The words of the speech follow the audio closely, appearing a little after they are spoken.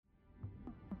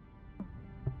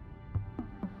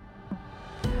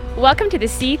Welcome to the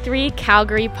C3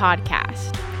 Calgary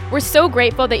podcast. We're so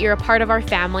grateful that you're a part of our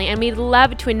family, and we'd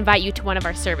love to invite you to one of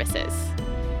our services.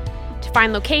 To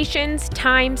find locations,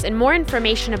 times, and more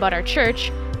information about our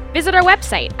church, visit our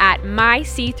website at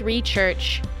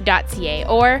myc3church.ca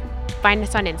or find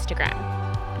us on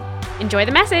Instagram. Enjoy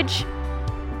the message.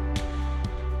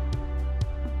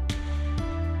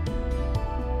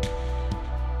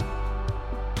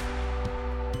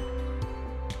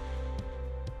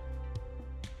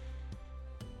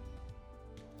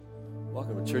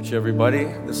 Welcome to church, everybody.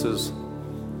 This is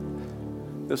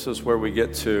where we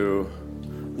get to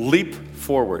leap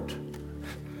forward.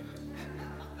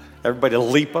 Everybody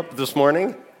leap up this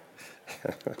morning?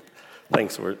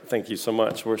 Thank you so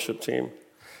much, worship team.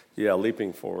 Yeah,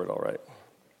 leaping forward, all right.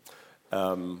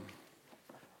 I'm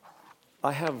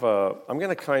going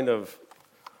to kind of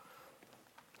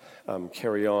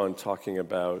carry on talking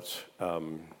about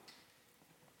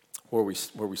where we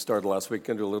started last week.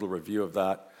 Going to do a little review of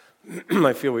that.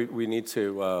 I feel we need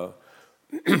to.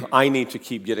 I need to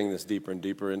keep getting this deeper and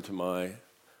deeper into my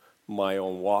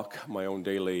own walk, my own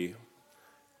daily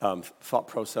thought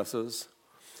processes.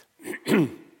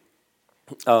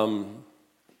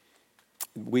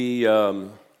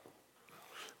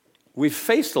 We've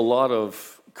faced a lot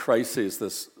of crises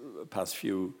this past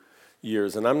few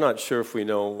years, and I'm not sure if we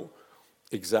know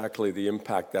exactly the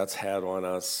impact that's had on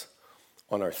us,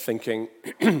 on our thinking,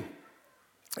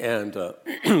 and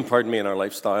in our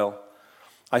lifestyle.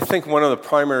 I think one of the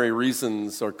primary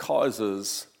reasons or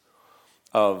causes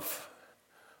of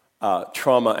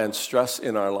trauma and stress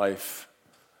in our life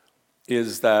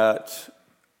is that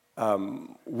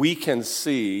we can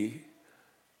see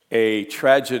a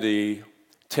tragedy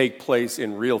take place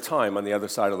in real time on the other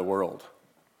side of the world.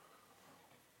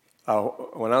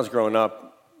 When I was growing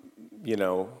up,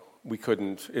 we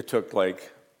couldn't. It took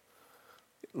like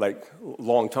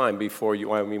long time before we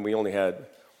only had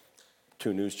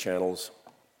 2 news channels.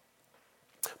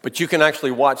 But you can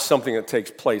actually watch something that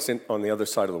takes place on the other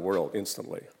side of the world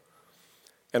instantly.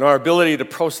 And our ability to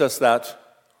process that,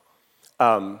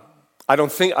 I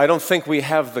don't think we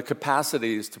have the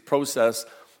capacities to process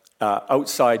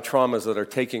outside traumas that are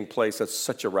taking place at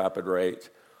such a rapid rate.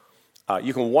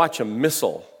 You can watch a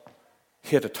missile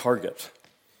hit a target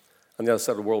on the other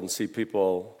side of the world and see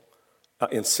people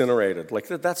incinerated. Like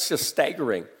that's just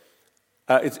staggering.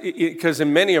 Because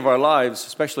in many of our lives,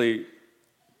 especially,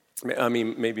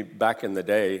 maybe back in the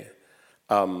day,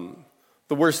 the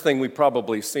worst thing we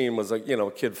probably seen was a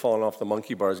kid falling off the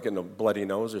monkey bars, getting a bloody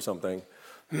nose or something.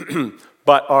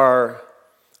 But our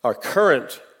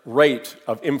current rate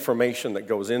of information that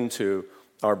goes into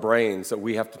our brains that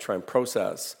we have to try and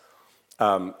process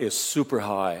is super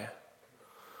high.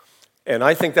 And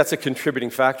I think that's a contributing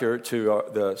factor to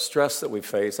the stress that we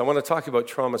face. I want to talk about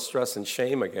trauma, stress, and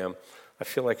shame again. I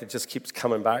feel like it just keeps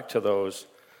coming back to those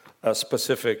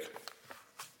specific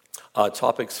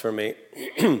topics for me.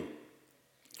 Do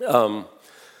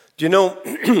you know,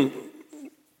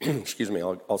 excuse me,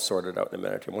 I'll sort it out in a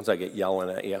minute once I get yelling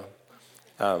at you.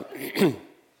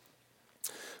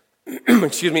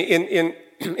 Excuse me,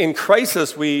 in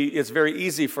crisis, it's very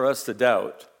easy for us to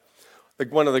doubt.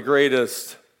 Like one of the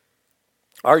greatest,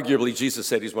 arguably Jesus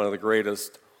said he's one of the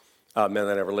greatest men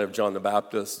that ever lived, John the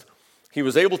Baptist. He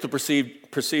was able to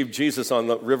perceive Jesus on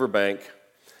the riverbank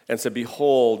and said,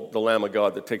 "Behold the Lamb of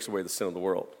God that takes away the sin of the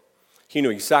world." He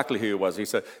knew exactly who he was. They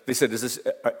said,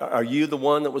 are you the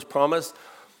one that was promised?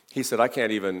 He said,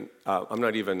 I'm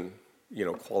not even,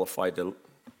 qualified to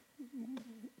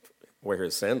wear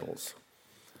his sandals.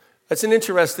 That's an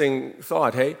interesting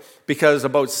thought, hey? Because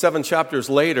about 7 chapters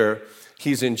later,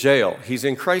 he's in jail. He's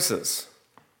in crisis.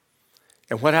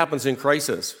 And what happens in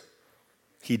crisis?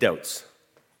 He doubts.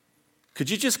 Could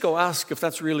you just go ask if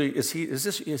that's really, is he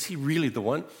really the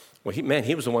one? Well,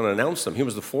 he was the one that announced him. He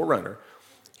was the forerunner.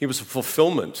 He was the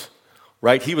fulfillment,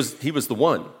 right? He was the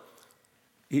one.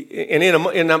 And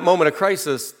in that moment of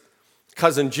crisis,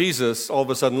 cousin Jesus all of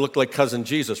a sudden looked like cousin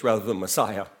Jesus rather than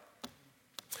Messiah.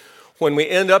 When we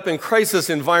end up in crisis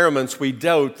environments, we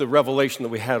doubt the revelation that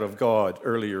we had of God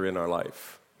earlier in our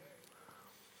life.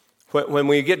 When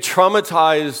we get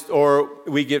traumatized or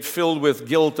we get filled with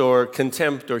guilt or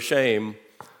contempt or shame,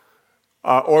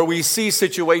 or we see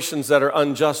situations that are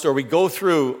unjust, or we go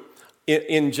through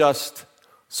unjust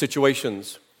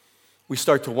situations, we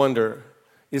start to wonder,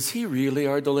 is he really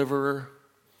our deliverer?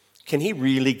 Can he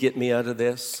really get me out of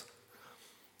this?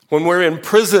 When we're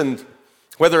imprisoned,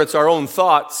 whether it's our own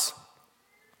thoughts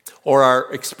or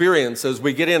our experiences,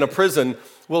 we get in a prison,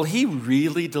 will he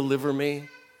really deliver me?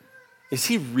 Is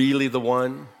he really the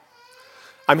one?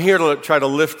 I'm here to try to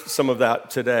lift some of that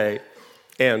today,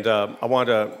 and I want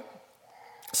to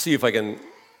see if I can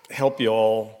help you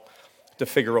all to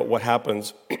figure out what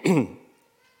happens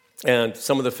and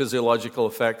some of the physiological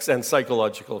effects and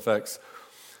psychological effects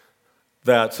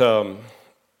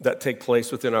that take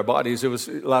place within our bodies. It was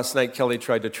last night Kelly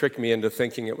tried to trick me into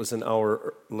thinking it was an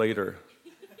hour later.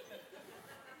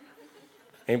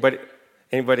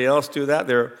 Anybody else do that?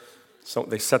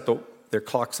 They set their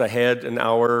clocks ahead an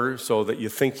hour so that you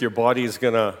think your body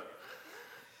didn't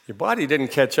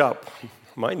catch up.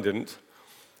 Mine didn't.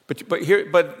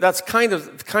 But that's kind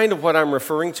of what I'm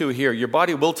referring to here. Your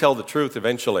body will tell the truth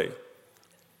eventually.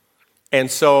 And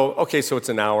so it's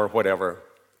an hour, whatever.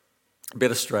 A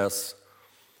bit of stress.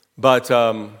 But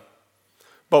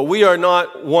we are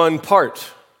not one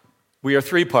part. We are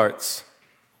three parts.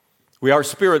 We are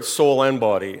spirit, soul, and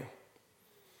body.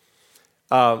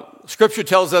 Scripture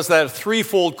tells us that a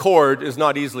threefold cord is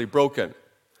not easily broken.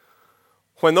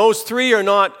 When those three are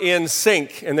not in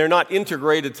sync and they're not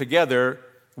integrated together,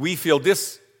 we feel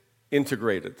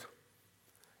disintegrated.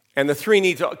 And the three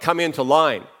need to come into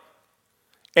line.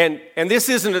 And this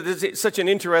isn't such an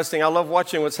interesting, I love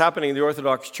watching what's happening in the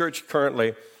Orthodox Church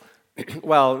currently.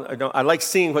 Well, I like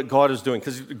seeing what God is doing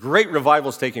because great revival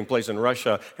is taking place in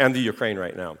Russia and the Ukraine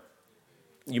right now.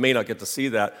 You may not get to see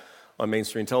that on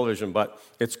mainstream television, but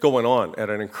it's going on at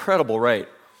an incredible rate.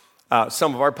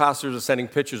 Some of our pastors are sending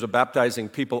pictures of baptizing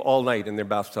people all night in their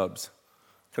bathtubs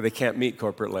because they can't meet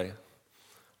corporately.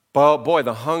 But boy,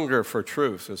 the hunger for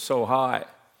truth is so high.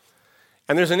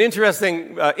 And there's an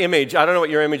interesting image. I don't know what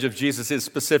your image of Jesus is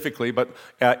specifically, but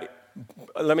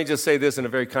let me just say this in a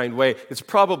very kind way. It's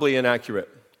probably inaccurate.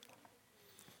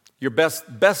 Your best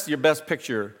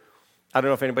picture, I don't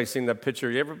know if anybody's seen that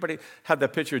picture. Everybody had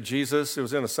that picture of Jesus. It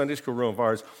was in a Sunday school room of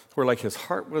ours where like his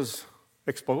heart was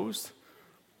exposed.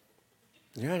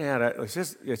 Yeah,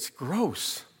 it's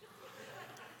gross.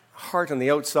 Heart on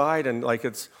the outside and like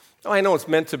I know it's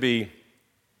meant to be,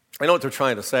 I know what they're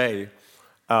trying to say.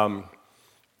 But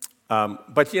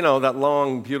that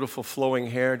long, beautiful,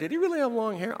 flowing hair. Did he really have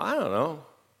long hair? I don't know.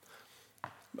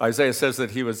 Isaiah says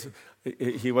that his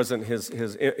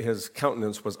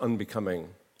countenance was unbecoming.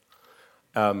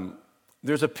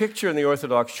 There's a picture in the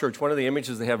Orthodox Church. One of the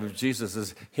images they have of Jesus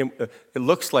is him. It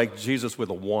looks like Jesus with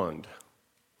a wand.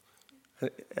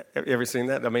 Ever seen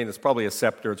that? I mean, it's probably a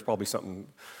scepter. It's probably something,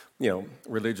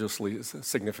 religiously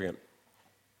significant.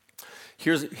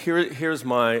 Here's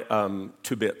my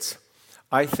 2 bits.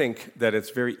 I think that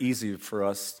it's very easy for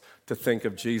us to think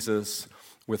of Jesus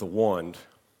with a wand.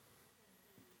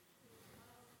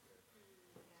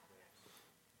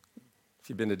 If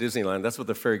you've been to Disneyland, that's what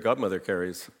the fairy godmother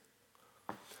carries.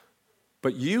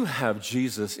 But you have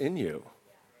Jesus in you.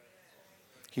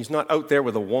 He's not out there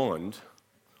with a wand.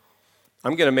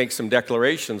 I'm going to make some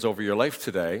declarations over your life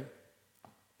today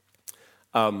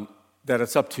that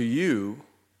it's up to you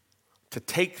to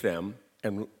take them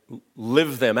and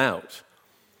live them out.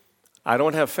 I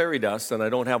don't have fairy dust and I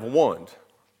don't have a wand.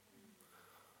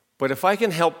 But if I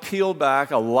can help peel back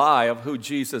a lie of who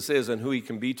Jesus is and who he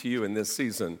can be to you in this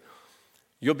season,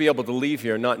 you'll be able to leave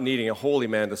here not needing a holy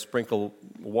man to sprinkle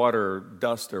water or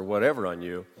dust or whatever on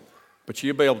you, but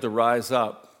you'll be able to rise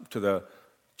up to the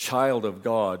child of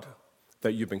God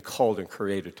that you've been called and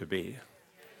created to be.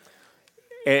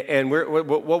 And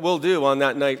what we'll do on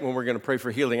that night when we're going to pray for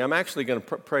healing, I'm actually going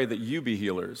to pray that you be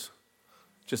healers,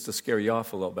 just to scare you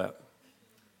off a little bit,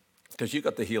 because you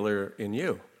got the healer in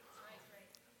you.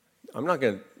 I'm not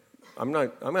going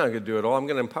to do it all. I'm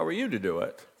going to empower you to do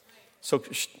it.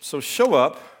 So show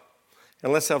up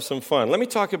and let's have some fun. Let me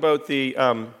talk about the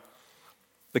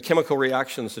chemical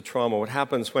reactions to trauma. What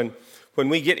happens when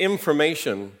we get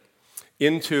information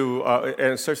into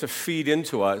and it starts to feed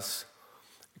into us?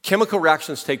 Chemical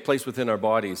reactions take place within our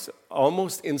bodies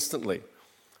almost instantly.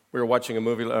 We were watching a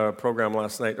movie program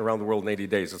last night, Around the World in 80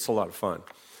 Days. It's a lot of fun.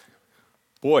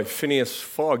 Boy, Phineas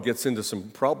Fogg gets into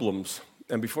some problems,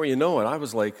 and before you know it, I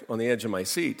was like on the edge of my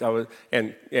seat. I'm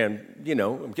getting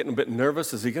a bit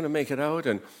nervous. Is he going to make it out?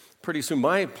 And pretty soon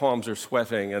my palms are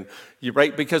sweating, and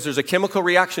because there's a chemical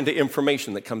reaction to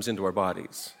information that comes into our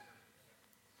bodies.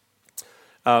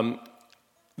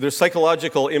 There's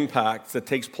psychological impacts that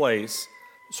takes place.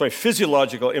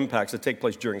 Physiological impacts that take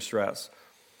place during stress.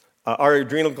 Our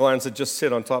adrenal glands that just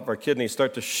sit on top of our kidneys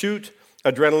start to shoot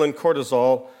adrenaline,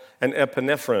 cortisol, and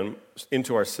epinephrine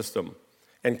into our system.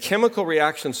 And chemical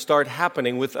reactions start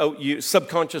happening without you,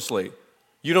 subconsciously.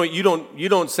 You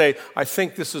don't say, I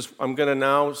think I'm going to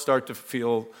now start to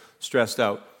feel stressed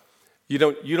out. You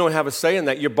don't have a say in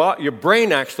that. Your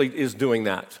brain actually is doing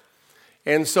that.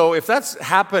 And so if that's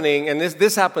happening, and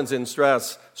this happens in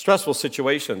stressful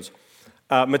situations,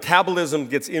 metabolism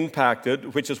gets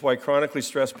impacted, which is why chronically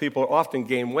stressed people often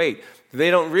gain weight. They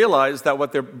don't realize that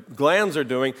what their glands are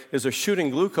doing is they're shooting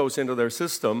glucose into their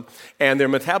system, and their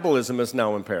metabolism is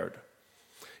now impaired.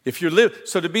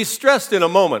 So to be stressed in a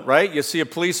moment, right? You see a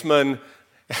policeman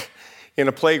in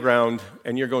a playground,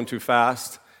 and you're going too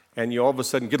fast, and you all of a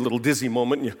sudden get a little dizzy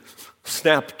moment, and you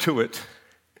snap to it.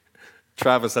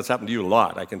 Travis, that's happened to you a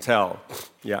lot, I can tell.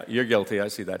 Yeah, you're guilty. I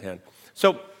see that hand.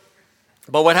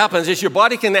 But what happens is your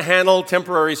body can handle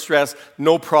temporary stress,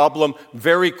 no problem,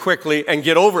 very quickly, and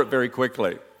get over it very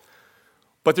quickly.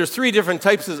 But there's three different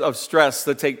types of stress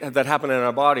that happen in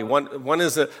our body. One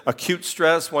is acute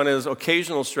stress, one is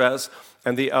occasional stress,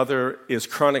 and the other is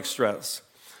chronic stress.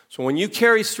 So when you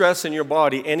carry stress in your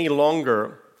body any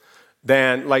longer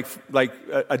than like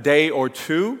a day or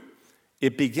two,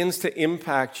 it begins to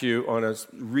impact you on a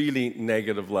really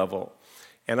negative level.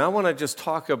 And I want to just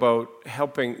talk about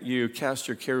helping you cast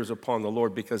your cares upon the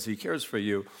Lord because He cares for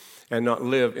you and not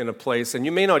live in a place, and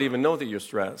you may not even know that you're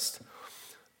stressed.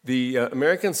 The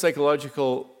American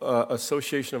Psychological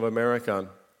Association of America,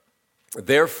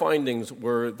 their findings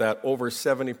were that over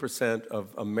 70% of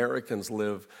Americans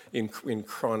live in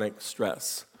chronic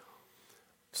stress.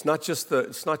 It's not just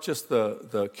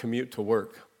the commute to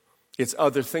work. It's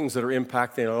other things that are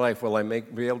impacting our life. Will I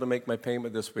be able to make my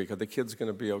payment this week? Are the kids going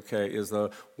to be okay? Is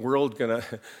the world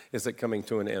is it coming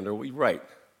to an end? Are we right?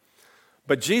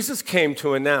 But Jesus came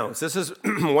to announce, this is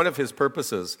one of His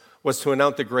purposes, was to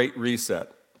announce the Great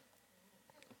Reset.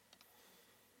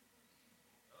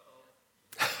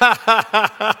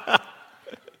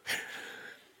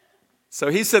 So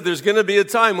He said there's going to be a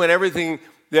time when everything,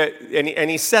 and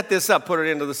He set this up, put it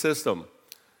into the system,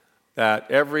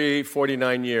 that every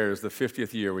 49 years, the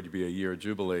 50th year would be a year of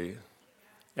Jubilee.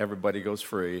 Everybody goes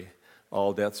free.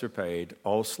 All debts are paid.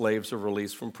 All slaves are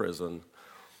released from prison.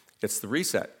 It's the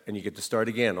reset, and you get to start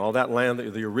again. All that land,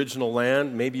 the original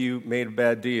land, maybe you made a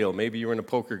bad deal. Maybe you were in a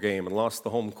poker game and lost the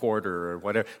home quarter or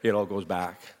whatever. It all goes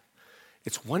back.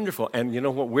 It's wonderful. And you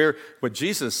know what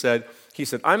Jesus said? He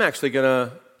said, I'm actually going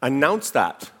to announce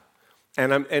that.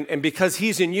 And because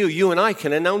He's in you, you and I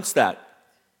can announce that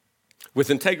with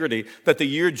integrity, that the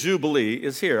year Jubilee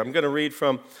is here. I'm going to read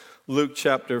from Luke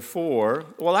chapter 4.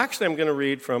 Well, actually, I'm going to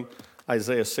read from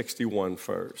Isaiah 61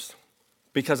 first,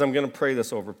 because I'm going to pray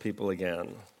this over people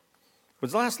again.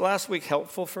 Was last week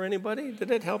helpful for anybody?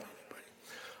 Did it help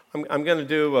anybody? I'm going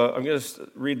to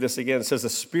read this again. It says, the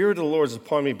Spirit of the Lord is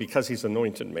upon me because He's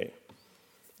anointed me.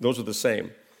 Those are the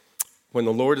same. When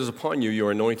the Lord is upon you,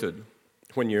 you're anointed.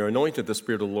 When you're anointed, the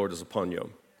Spirit of the Lord is upon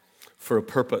you for a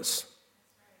purpose.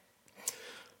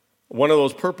 One of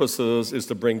those purposes is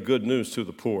to bring good news to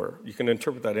the poor. You can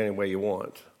interpret that any way you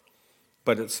want.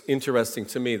 But it's interesting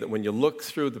to me that when you look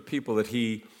through the people that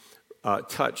He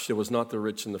touched, it was not the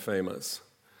rich and the famous.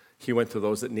 He went to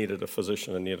those that needed a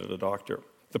physician and needed a doctor.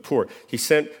 The poor. He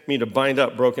sent me to bind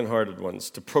up brokenhearted ones,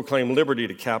 to proclaim liberty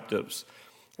to captives.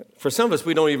 For some of us,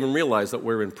 we don't even realize that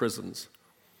we're in prisons.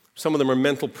 Some of them are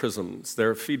mental prisons.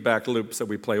 They're feedback loops that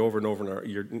we play over and over and over.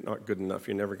 You're not good enough.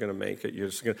 You're never going to make it.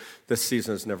 This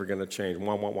season is never going to change.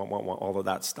 All of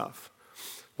that stuff.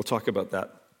 We'll talk about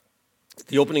that.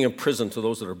 The opening of prison to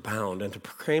those that are bound, and to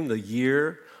proclaim the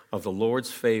year of the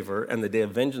Lord's favor and the day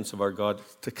of vengeance of our God,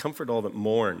 to comfort all that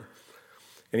mourn.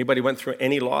 Anybody went through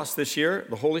any loss this year?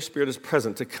 The Holy Spirit is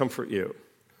present to comfort you.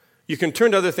 You can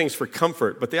turn to other things for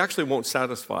comfort, but they actually won't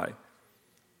satisfy.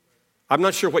 I'm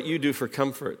not sure what you do for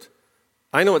comfort.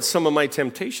 I know what some of my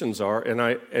temptations are,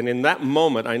 and in that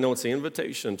moment, I know it's the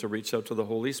invitation to reach out to the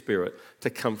Holy Spirit to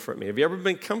comfort me. Have you ever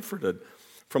been comforted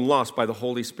from loss by the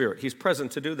Holy Spirit? He's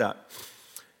present to do that.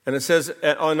 And it says,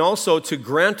 and also to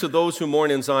grant to those who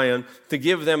mourn in Zion, to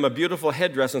give them a beautiful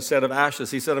headdress instead of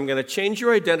ashes. He said, I'm going to change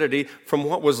your identity from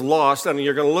what was lost, and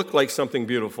you're going to look like something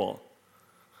beautiful.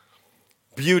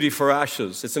 Beauty for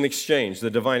ashes. It's an exchange, the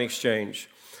divine exchange.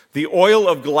 The oil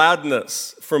of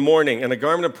gladness for mourning, and a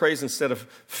garment of praise instead of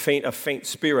a faint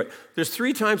spirit. There's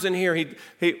 3 times in here, in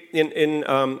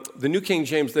the New King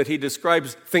James, that he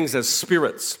describes things as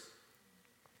spirits.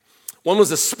 One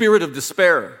was a spirit of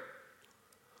despair.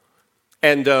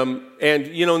 And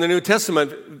you know, in the New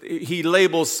Testament, he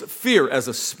labels fear as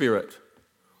a spirit.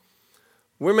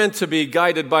 We're meant to be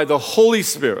guided by the Holy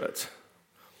Spirit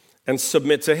and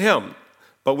submit to Him.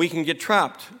 But we can get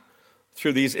trapped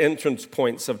through these entrance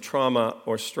points of trauma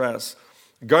or stress.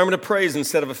 A garment of praise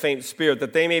instead of a faint spirit,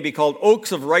 that they may be called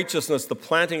oaks of righteousness, the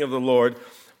planting of the Lord,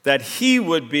 that He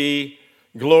would be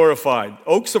glorified.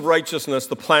 Oaks of righteousness,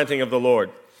 the planting of the Lord.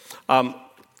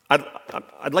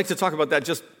 I'd like to talk about that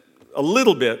just a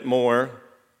little bit more.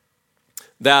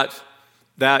 That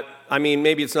I mean,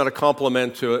 maybe it's not a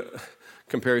compliment to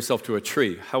compare yourself to a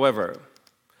tree. However,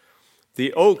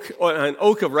 an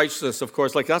oak of righteousness, of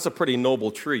course, like that's a pretty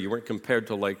noble tree. You weren't compared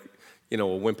to like, a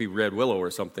wimpy red willow or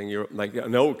something. You're like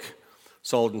an oak,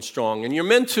 solid and strong. And you're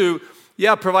meant to,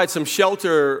 provide some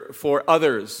shelter for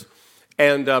others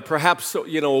and perhaps, a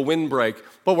windbreak.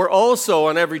 But we're also,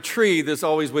 on every tree, there's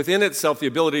always within itself the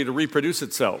ability to reproduce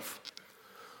itself.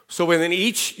 So within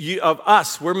each of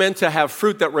us, we're meant to have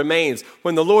fruit that remains.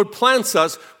 When the Lord plants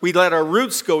us, we let our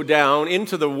roots go down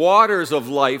into the waters of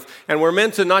life, and we're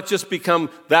meant to not just become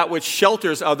that which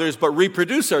shelters others, but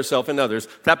reproduce ourselves in others.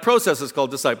 That process is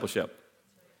called discipleship.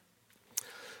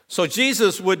 So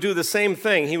Jesus would do the same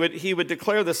thing. He would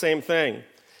declare the same thing.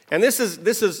 And this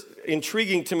is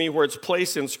intriguing to me where it's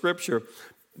placed in Scripture,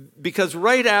 because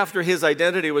right after his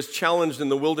identity was challenged in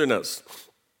the wilderness,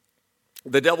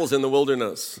 the devil's in the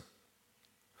wilderness.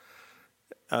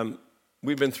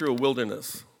 We've been through a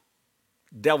wilderness.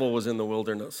 Devil was in the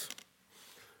wilderness.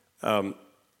 And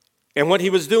what he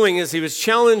was doing is he was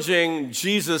challenging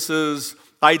Jesus'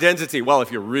 identity. Well,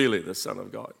 if you're really the Son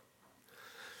of God.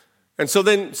 And so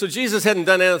Jesus hadn't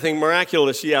done anything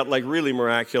miraculous yet, like really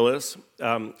miraculous,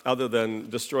 other than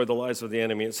destroy the lives of the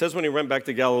enemy. It says when he went back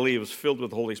to Galilee, he was filled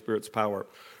with the Holy Spirit's power.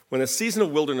 When the season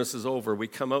of wilderness is over, we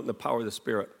come out in the power of the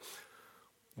Spirit.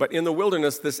 But in the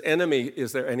wilderness, this enemy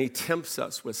is there, and he tempts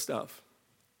us with stuff.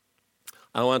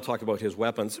 I want to talk about his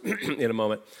weapons in a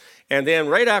moment. And then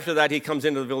right after that, he comes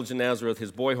into the village of Nazareth,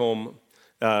 his boyhood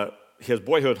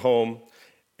home,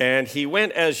 and he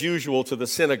went as usual to the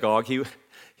synagogue.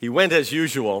 He went as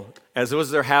usual, as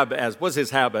was his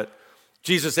habit.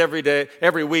 Jesus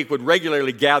every week would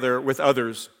regularly gather with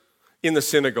others in the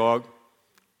synagogue.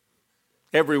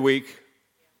 Every week.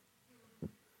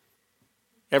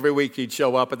 Every week he'd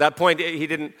show up. At that point,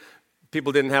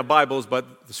 people didn't have Bibles,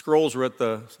 but the scrolls were at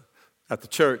the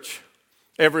church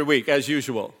every week, as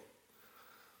usual.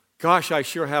 Gosh, I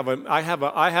sure have I have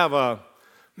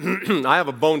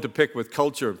a bone to pick with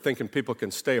culture, thinking people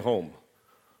can stay home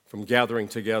from gathering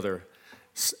together.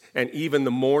 And even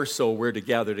the more so, we're to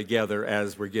gather together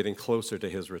as we're getting closer to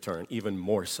his return, even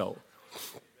more so.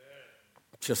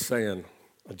 Just saying.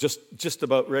 Just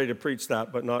about ready to preach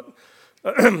that, but not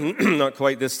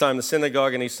quite this time. The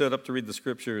synagogue, and he stood up to read the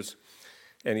scriptures,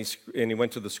 and he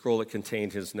went to the scroll that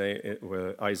contained his name,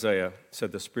 Isaiah,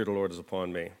 said, "The Spirit of the Lord is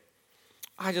upon me."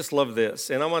 I just love this,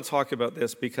 and I want to talk about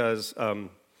this because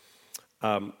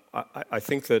I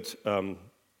think that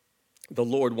the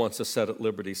Lord wants to set at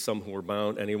liberty some who are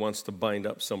bound, and he wants to bind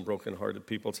up some brokenhearted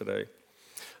people today.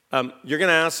 You're going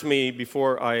to ask me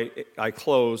before I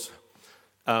close,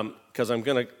 because I'm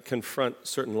going to confront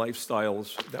certain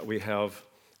lifestyles that we have,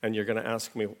 and you're going to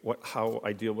ask me how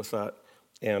I deal with that.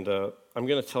 And I'm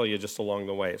going to tell you just along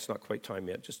the way. It's not quite time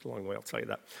yet. Just along the way, I'll tell you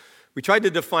that. We tried to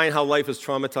define how life is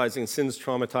traumatizing, sin's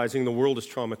traumatizing, the world is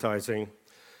traumatizing.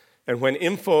 And when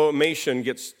information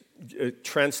gets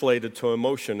translated to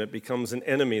emotion, it becomes an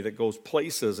enemy that goes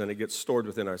places, and it gets stored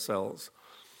within ourselves.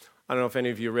 I don't know if any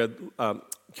of you read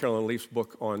Carolyn Leaf's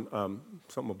book on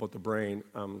something about the brain.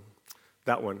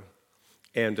 That one.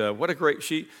 And what a great,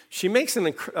 she makes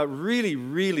a really,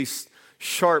 really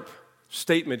sharp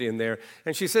statement in there.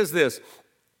 And she says this.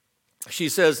 She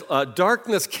says,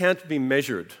 darkness can't be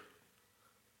measured.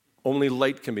 Only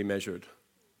light can be measured.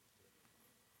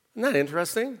 Isn't that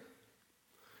interesting?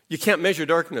 You can't measure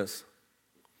darkness.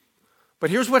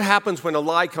 But here's what happens when a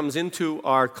lie comes into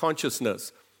our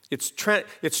consciousness. It's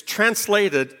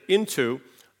translated into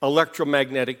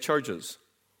electromagnetic charges.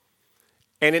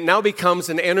 And it now becomes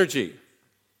an energy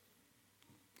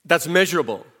that's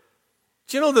measurable.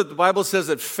 Do you know that the Bible says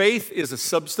that faith is a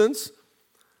substance?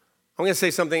 I'm going to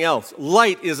say something else.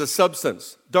 Light is a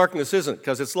substance. Darkness isn't,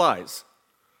 because it's lies.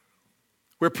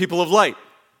 We're people of light.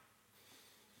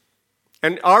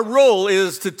 And our role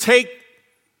is to take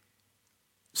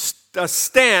a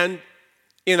stand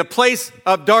in a place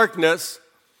of darkness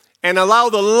and allow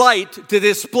the light to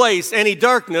displace any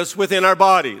darkness within our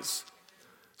bodies.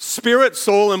 Spirit,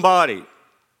 soul, and body.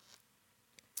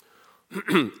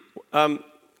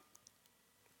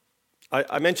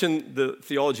 I mentioned the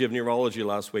theology of neurology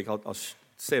last week. I'll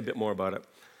say a bit more about it.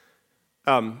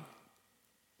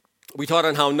 We taught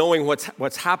on how knowing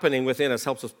what's happening within us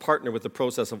helps us partner with the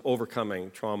process of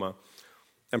overcoming trauma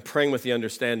and praying with the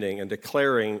understanding and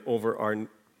declaring over our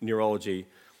neurology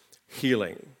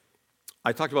healing.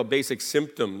 I talked about basic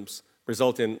symptoms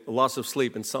result in loss of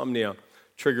sleep, insomnia,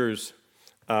 triggers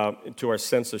to our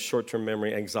sense of short-term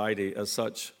memory, anxiety as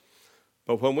such.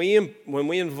 But when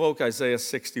we invoke Isaiah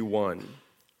 61,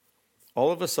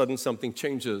 all of a sudden something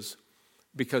changes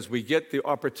because we get the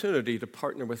opportunity to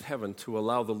partner with heaven to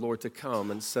allow the Lord to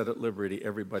come and set at liberty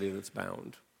everybody that's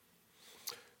bound.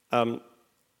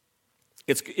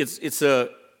 It's a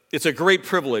great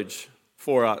privilege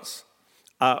for us.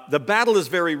 The battle is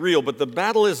very real, but the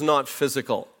battle is not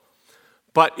physical.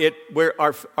 But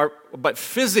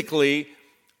physically,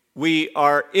 we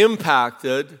are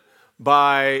impacted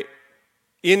by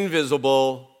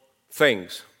invisible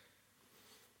things.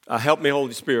 Help me,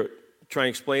 Holy Spirit, try and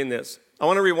explain this. I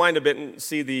want to rewind a bit and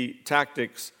see the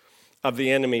tactics of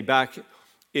the enemy back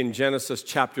in Genesis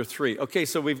chapter 3. Okay,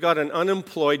 so we've got an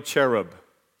unemployed cherub.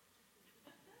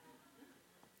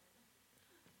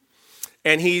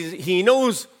 And he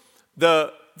knows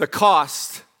the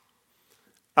cost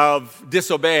of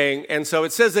disobeying, and so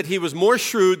it says that he was more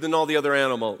shrewd than all the other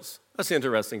animals. That's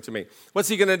interesting to me. What's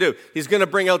he going to do? He's going to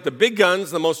bring out the big guns,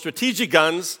 the most strategic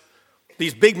guns,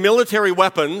 these big military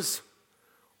weapons,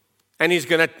 and he's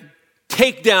going to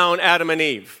take down Adam and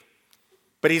Eve.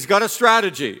 But he's got a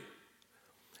strategy,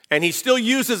 and he still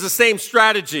uses the same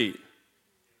strategy.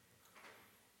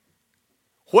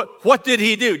 What did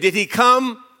he do? Did he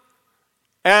come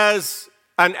as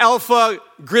an alpha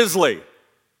grizzly?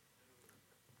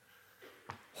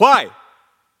 Why?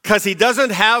 Because he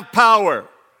doesn't have power.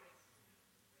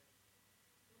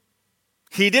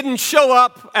 He didn't show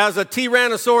up as a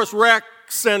Tyrannosaurus Rex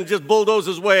and just bulldoze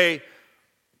his way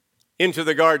into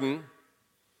the garden.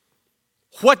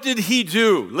 What did he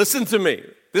do? Listen to me.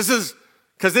 This is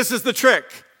the trick,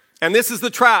 and this is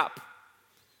the trap.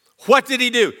 What did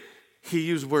he do? He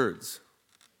used words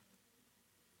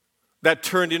that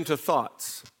turned into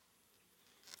thoughts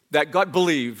that got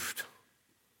believed,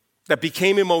 that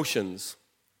became emotions,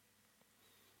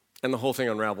 and the whole thing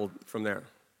unraveled from there.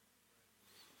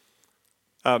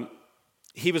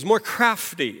 He was more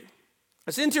crafty.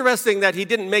 It's interesting that he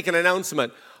didn't make an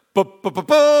announcement.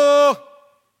 The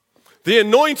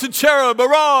anointed cherub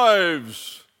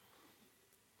arrives.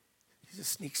 He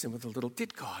just sneaks in with a little,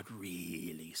 did God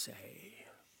really say?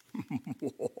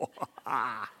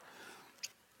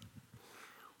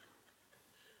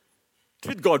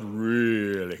 Did God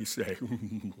really say?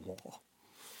 He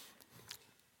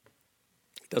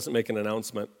doesn't make an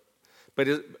announcement. But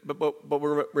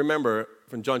remember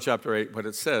from John chapter 8 what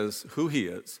it says, who he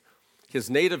is. His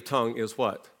native tongue is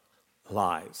what?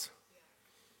 Lies.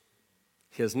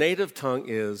 His native tongue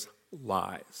is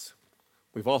lies.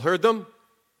 We've all heard them,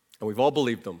 and we've all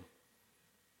believed them.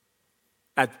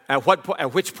 At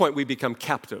which point we become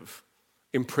captive,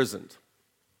 imprisoned.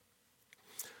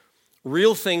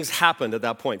 Real things happened at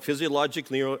that point,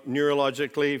 physiologically,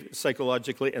 neurologically,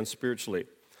 psychologically, and spiritually.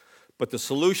 But the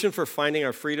solution for finding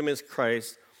our freedom in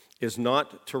Christ is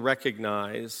not to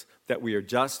recognize that we are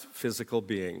just physical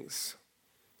beings.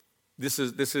 This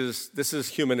is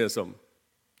humanism.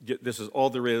 This is all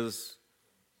there is.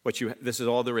 This is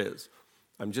all there is.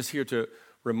 I'm just here to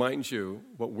remind you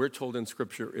what we're told in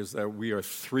Scripture is that we are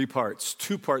three parts,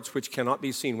 two parts which cannot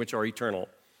be seen, which are eternal,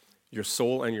 your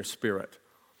soul and your spirit.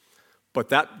 But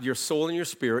that your soul and your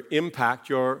spirit impact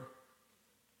your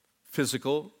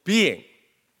physical being.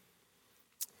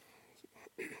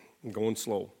 I'm going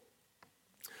slow.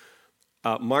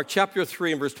 Mark chapter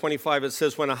 3 and verse 25, it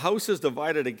says, when a house is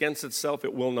divided against itself,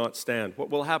 it will not stand.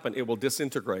 What will happen? It will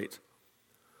disintegrate.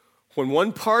 When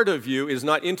one part of you is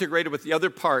not integrated with the other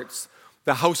parts,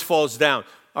 the house falls down.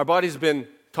 Our body's been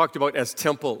talked about as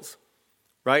temples,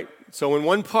 right? So when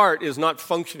one part is not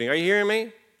functioning, are you hearing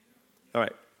me? All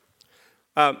right.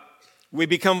 We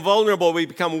become vulnerable, we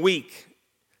become weak.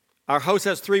 Our house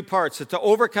has three parts. So to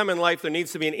overcome in life, there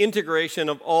needs to be an integration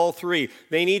of all three.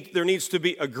 There needs to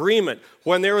be agreement.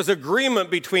 When there is agreement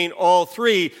between all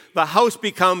three, the house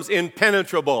becomes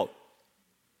impenetrable.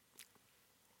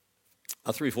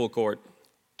 A threefold cord.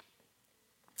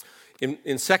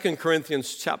 In 2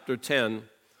 Corinthians chapter 10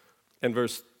 and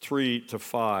verse 3 to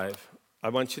 5, I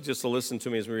want you just to listen to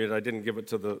me as we read it. I didn't give it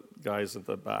to the guys at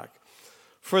the back.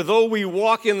 For though we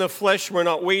walk in the flesh, we're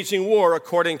not waging war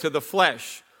according to the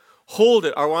flesh. Hold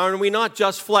it. Are we not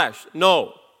just flesh?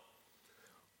 No.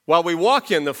 While we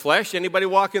walk in the flesh, anybody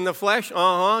walk in the flesh?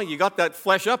 You got that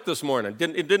flesh up this morning.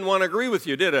 It didn't want to agree with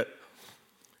you, did it?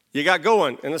 You got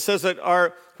going. And it says that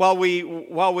while we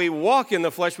walk in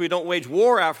the flesh, we don't wage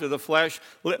war after the flesh.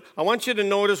 I want you to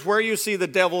notice where you see the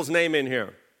devil's name in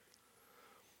here.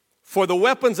 For the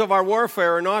weapons of our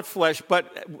warfare are not flesh,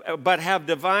 but have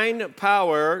divine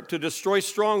power to destroy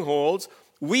strongholds.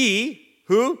 We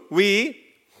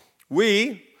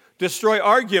destroy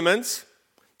arguments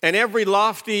and every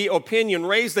lofty opinion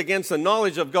raised against the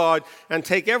knowledge of God and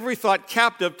take every thought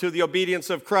captive to the obedience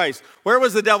of Christ. Where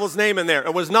was the devil's name in there?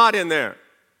 It was not in there.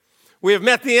 We have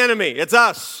met the enemy. It's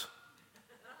us.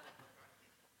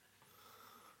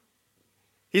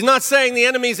 He's not saying the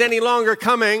enemy's any longer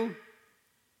coming.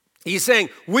 He's saying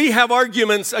we have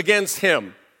arguments against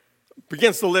him,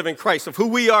 against the living Christ, of who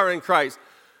we are in Christ.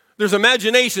 There's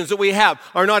imaginations that we have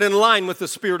are not in line with the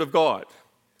Spirit of God.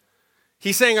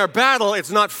 He's saying our battle,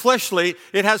 it's not fleshly.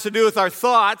 It has to do with our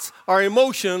thoughts, our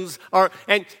emotions, a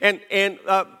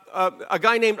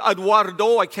guy named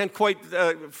Eduardo, I can't quite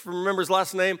remember his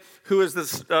last name, who is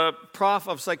this prof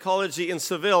of psychology in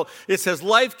Seville. It says,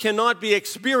 life cannot be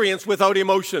experienced without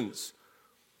emotions.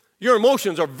 Your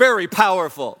emotions are very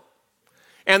powerful,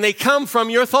 and they come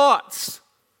from your thoughts.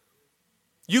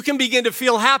 You can begin to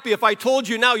feel happy if I told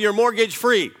you now you're mortgage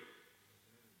free.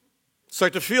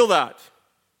 Start to feel that.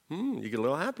 You get a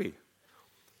little happy. It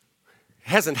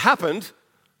hasn't happened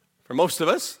for most of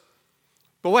us.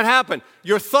 But what happened?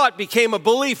 Your thought became a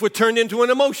belief, which turned into an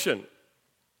emotion.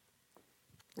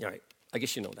 All right, I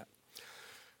guess you know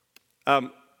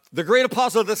that. The great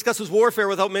apostle discusses warfare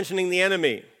without mentioning the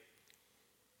enemy.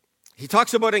 He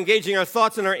talks about engaging our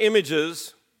thoughts and our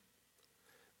images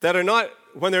that are not,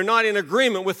 when they're not in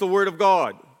agreement with the Word of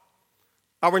God.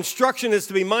 Our instruction is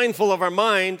to be mindful of our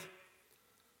mind.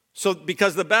 So,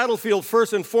 because the battlefield,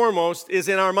 first and foremost, is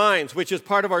in our minds, which is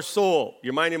part of our soul.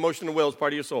 Your mind, emotion, and will is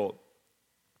part of your soul.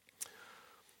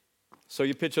 So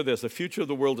you picture this. The future of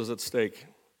the world is at stake.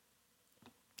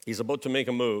 He's about to make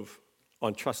a move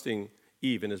on trusting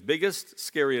Eve. And his biggest,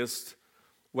 scariest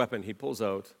weapon he pulls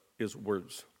out is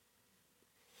words.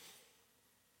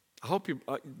 I hope you...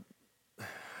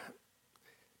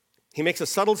 he makes a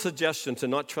subtle suggestion to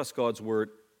not trust God's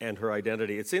word and her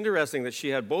identity. It's interesting that she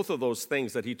had both of those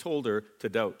things that he told her to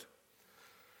doubt.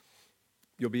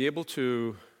 You'll be able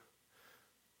to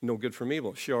know good from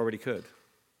evil. She already could.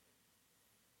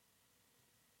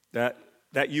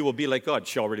 That you will be like God.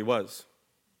 She already was.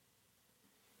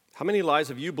 How many lies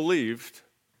have you believed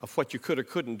of what you could or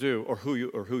couldn't do, or who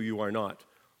you are not?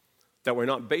 That were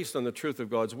not based on the truth of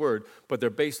God's word, but they're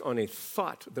based on a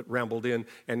thought that rambled in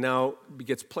and now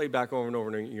gets played back over and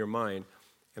over in your mind.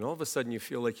 And all of a sudden, you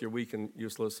feel like you're weak and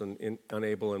useless and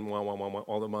unable and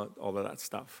all of that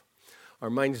stuff. Our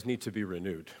minds need to be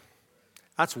renewed.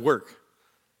 That's work.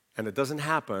 And it doesn't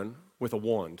happen with a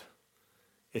wand.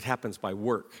 It happens by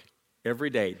work. Every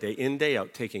day in, day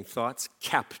out, taking thoughts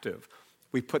captive.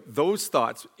 We put those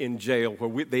thoughts in jail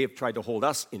where they have tried to hold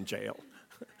us in jail.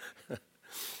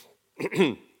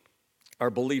 Our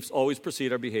beliefs always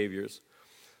precede our behaviors.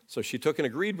 So she took and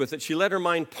agreed with it. She let her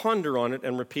mind ponder on it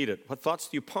and repeat it. What thoughts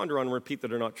do you ponder on and repeat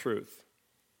that are not truth?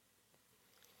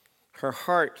 Her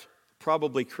heart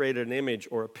probably created an image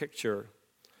or a picture.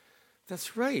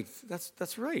 That's right.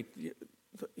 That's right.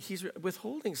 He's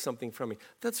withholding something from me.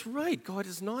 That's right. God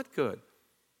is not good.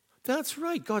 That's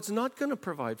right. God's not going to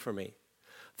provide for me.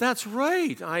 That's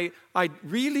right. I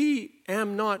really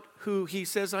am not who he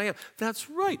says I am. That's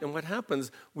right. And what happens,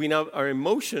 our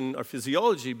emotion, our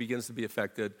physiology begins to be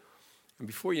affected. And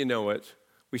before you know it,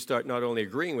 we start not only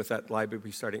agreeing with that lie, but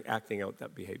we start acting out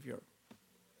that behavior.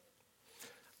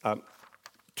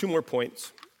 2 more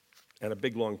points and a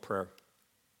big, long prayer.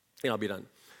 And I'll be done.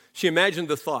 She imagined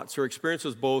the thoughts. Her experience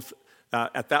was both,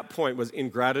 at that point, was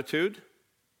ingratitude.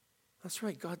 That's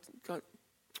right. God,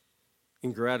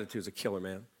 ingratitude is a killer,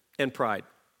 man. And pride.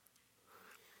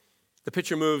 The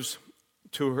picture moves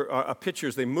to her,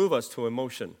 pictures, they move us to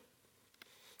emotion.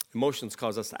 Emotions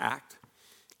cause us to act.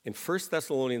 In 1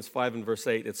 Thessalonians 5 and verse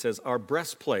 8, it says, our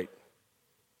breastplate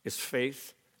is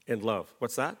faith and love.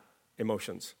 What's that?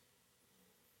 Emotions.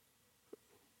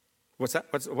 What's that?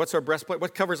 What's our breastplate?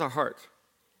 What covers our heart?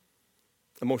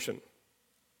 Emotion.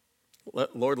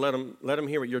 Lord, let him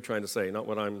hear what you're trying to say, not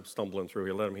what I'm stumbling through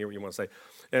here. Let him hear what you want to say.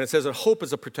 And it says that hope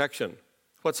is a protection.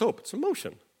 What's hope? It's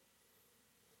emotion.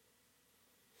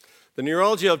 The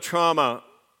neurology of trauma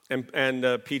and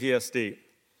PTSD.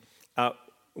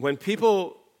 When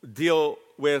people deal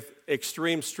with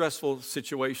extreme stressful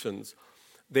situations,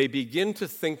 they begin to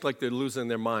think like they're losing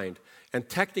their mind. And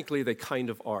technically, they kind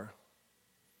of are.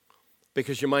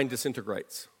 Because your mind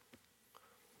disintegrates.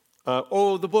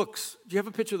 The books. Do you have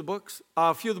a picture of the books?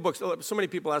 A few of the books. So many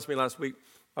people asked me last week,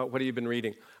 what have you been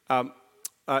reading?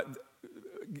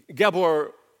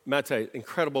 Gabor Mate,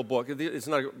 incredible book. It's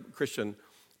not a Christian,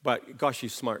 but gosh,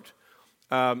 he's smart.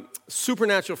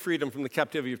 Supernatural Freedom from the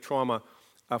Captivity of Trauma,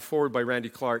 forward by Randy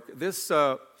Clark. This,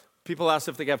 people asked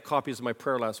if they have copies of my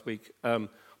prayer last week.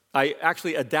 I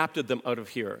actually adapted them out of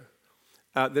here.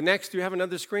 The next, do you have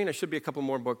another screen? There should be a couple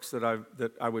more books that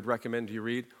I would recommend you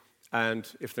read. And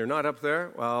if they're not up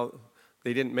there, well,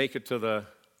 they didn't make it to the...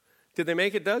 Did they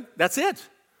make it, Doug? That's it.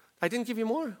 I didn't give you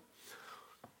more.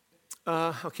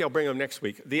 Okay, I'll bring them next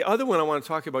week. The other one I want to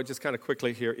talk about just kind of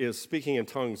quickly here is speaking in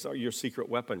tongues, your secret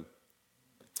weapon.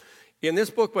 In this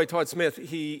book by Todd Smith,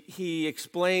 he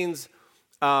explains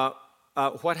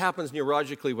what happens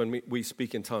neurologically when we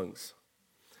speak in tongues.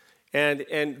 And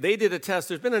they did a test.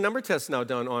 There's been a number of tests now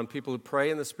done on people who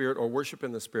pray in the Spirit or worship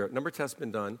in the Spirit. A number of tests have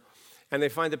been done. And they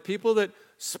find that people that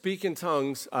speak in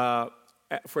tongues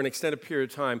for an extended period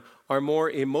of time are more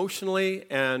emotionally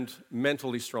and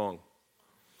mentally strong.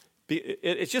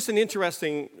 It's just an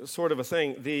interesting sort of a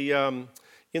thing.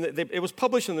 It was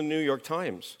published in the New York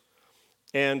Times.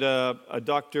 And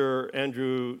Dr.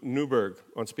 Andrew Newberg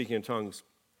on speaking in tongues.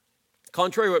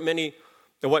 Contrary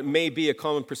to what may be a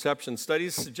common perception,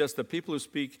 studies suggest that people who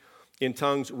speak in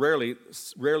tongues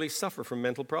rarely suffer from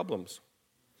mental problems.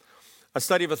 A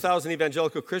study of 1,000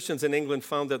 evangelical Christians in England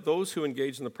found that those who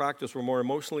engaged in the practice were more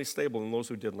emotionally stable than those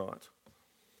who did not.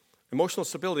 Emotional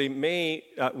stability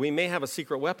we may have a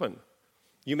secret weapon.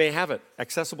 You may have it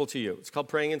accessible to you. It's called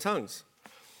praying in tongues.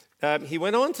 He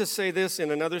went on to say this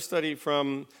in another study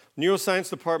from Neuroscience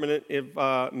Department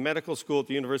of Medical School at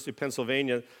the University of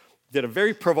Pennsylvania, did a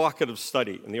very provocative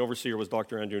study, and the overseer was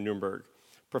Dr. Andrew Newberg,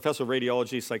 professor of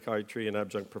radiology, psychiatry, and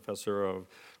adjunct professor of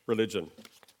religion,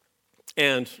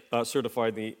 and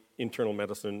certified in the internal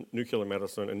medicine, nuclear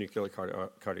medicine, and nuclear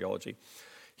cardiology.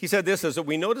 He said this, is that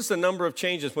we noticed a number of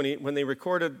changes when they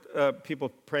recorded people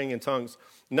praying in tongues,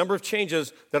 a number of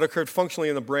changes that occurred functionally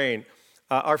in the brain.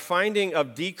 Our finding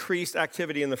of decreased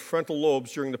activity in the frontal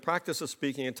lobes during the practice of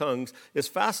speaking in tongues is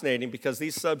fascinating because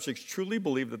these subjects truly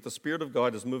believe that the Spirit of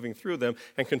God is moving through them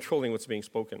and controlling what's being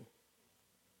spoken.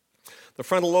 The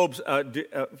frontal lobes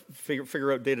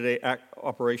figure out day-to-day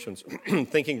operations,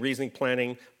 thinking, reasoning,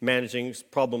 planning, managing,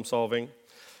 problem solving.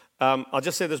 I'll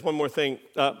just say this one more thing.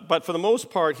 But for the most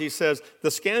part, he says,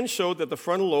 the scan showed that the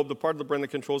frontal lobe, the part of the brain that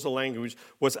controls the language,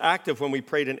 was active when we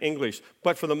prayed in English,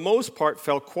 but for the most part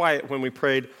fell quiet when we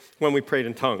prayed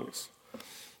in tongues.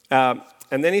 And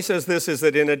then he says this, is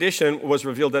that in addition, it was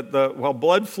revealed that while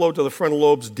blood flow to the frontal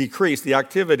lobes decreased, the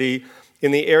activity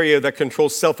in the area that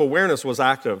controls self-awareness was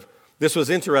active. This was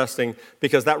interesting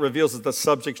because that reveals that the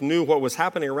subjects knew what was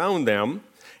happening around them,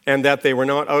 and that they were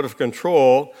not out of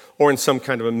control or in some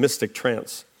kind of a mystic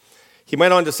trance. He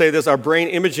went on to say this, our brain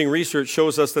imaging research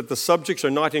shows us that the subjects are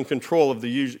not in control of the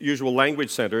usual language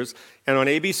centers. And on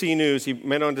ABC News, he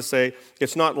went on to say,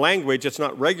 it's not language, it's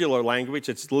not regular language,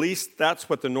 at least that's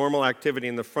what the normal activity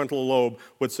in the frontal lobe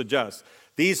would suggest.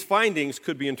 These findings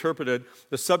could be interpreted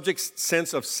the subject's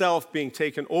sense of self being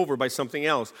taken over by something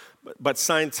else. But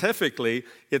scientifically,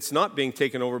 it's not being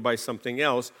taken over by something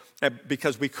else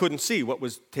because we couldn't see what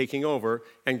was taking over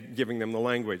and giving them the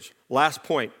language. Last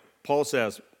point, Paul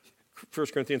says, 1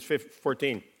 Corinthians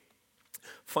 14,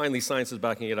 finally science is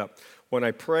backing it up. When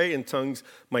I pray in tongues,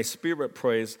 my spirit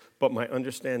prays, but my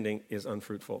understanding is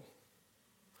unfruitful.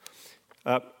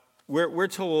 We're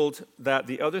told that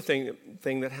the other thing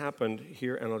that happened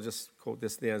here, and I'll just quote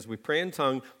this at the end, as we pray in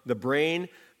tongue, the brain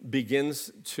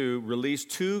begins to release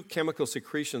two chemical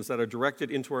secretions that are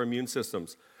directed into our immune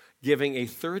systems, giving a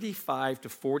 35 to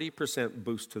 40%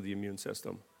 boost to the immune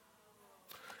system.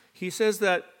 He says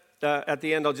that at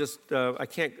the end, I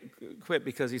can't quit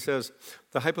because he says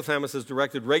the hypothalamus is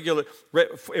directed,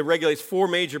 it regulates four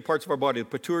major parts of our body, the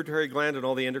pituitary gland and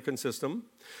all the endocrine system,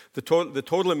 the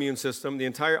total immune system, the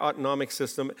entire autonomic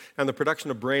system, and the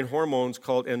production of brain hormones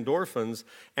called endorphins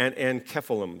and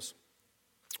enkephalins,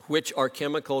 which are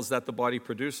chemicals that the body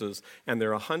produces, and they're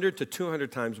 100 to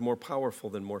 200 times more powerful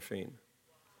than morphine.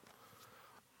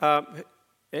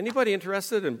 Anybody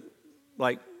interested in,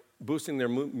 boosting their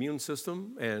immune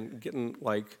system and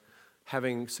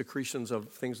having secretions of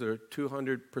things that are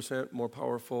 200% more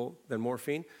powerful than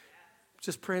morphine?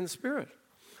 Just pray in the Spirit.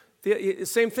 The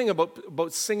same thing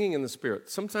about singing in the Spirit.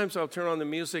 Sometimes I'll turn on the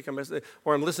music,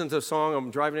 or I'm listening to a song,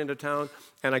 I'm driving into town,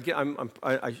 and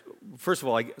first of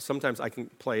all, sometimes I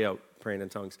can play out praying in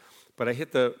tongues, but I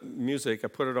hit the music, I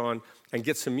put it on, and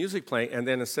get some music playing, and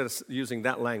then instead of using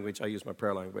that language, I use my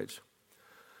prayer language.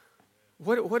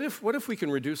 What if we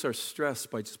can reduce our stress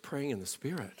by just praying in the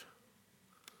Spirit?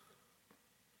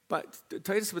 But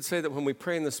Titus would say that when we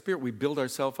pray in the Spirit, we build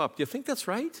ourselves up. Do you think that's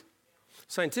right?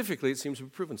 Scientifically, it seems to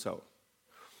be proven so.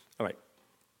 All right.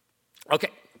 Okay.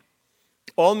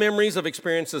 All memories of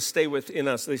experiences stay within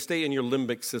us. They stay in your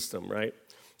limbic system, right?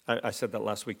 I said that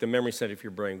last week, the memory center of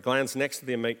your brain. Glands next to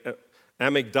the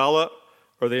amygdala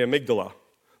or the amygdala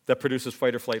that produces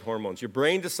fight or flight hormones. Your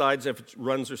brain decides if it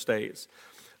runs or stays.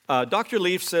 Dr.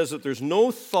 Leaf says that there's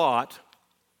no thought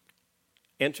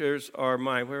enters our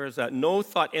mind. Where is that? No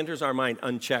thought enters our mind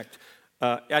unchecked.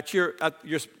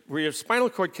 where your spinal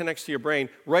cord connects to your brain,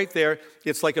 right there,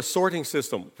 it's like a sorting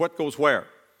system. What goes where?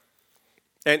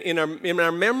 And in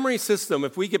our memory system,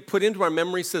 if we get put into our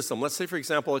memory system, let's say, for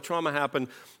example, a trauma happened,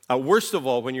 worst of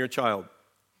all, when you're a child.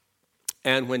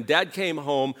 And when Dad came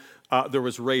home, there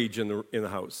was rage in the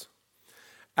house.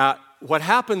 What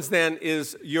happens then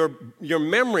is your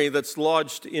memory that's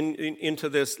lodged into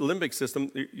this limbic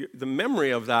system, the memory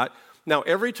of that, now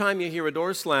every time you hear a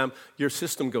door slam, your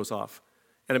system goes off,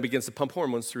 and it begins to pump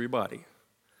hormones through your body,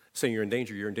 saying you're in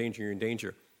danger, you're in danger, you're in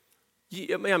danger.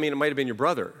 I mean, it might have been your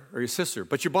brother or your sister,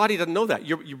 but your body doesn't know that.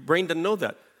 Your brain doesn't know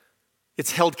that.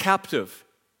 It's held captive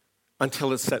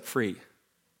until it's set free.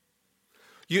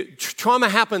 Trauma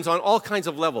happens on all kinds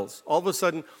of levels. All of a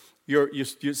sudden, you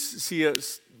see a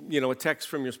text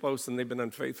from your spouse and they've been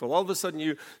unfaithful. All of a sudden,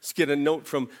 you get a note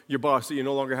from your boss that you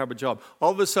no longer have a job.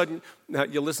 All of a sudden,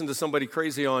 you listen to somebody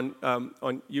crazy on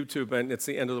YouTube and it's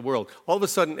the end of the world. All of a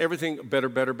sudden, everything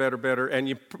better.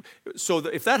 And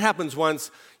if that happens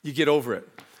once, you get over it.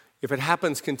 If it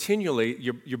happens continually,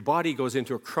 your body goes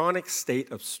into a chronic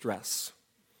state of stress,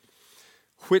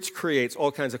 which creates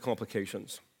all kinds of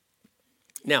complications.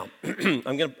 Now,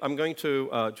 I'm just going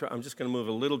to move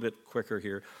a little bit quicker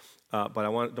here, but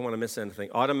don't want to miss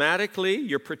anything. Automatically,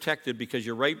 you're protected because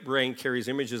your right brain carries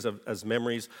images as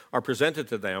memories are presented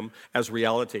to them as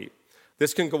reality.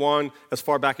 This can go on as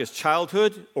far back as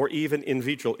childhood or even in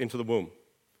vitro into the womb.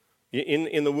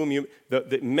 In the womb,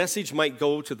 the message might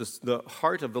go to the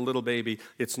heart of the little baby.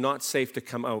 It's not safe to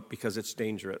come out because it's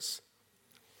dangerous.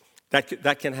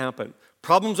 That can happen.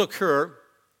 Problems occur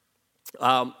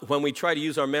when we try to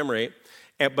use our memory,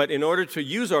 but in order to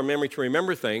use our memory to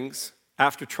remember things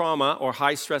after trauma or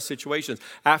high-stress situations,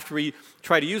 after we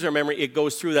try to use our memory, it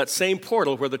goes through that same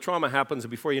portal where the trauma happens,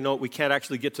 and before you know it, we can't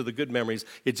actually get to the good memories.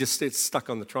 It just stays stuck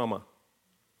on the trauma.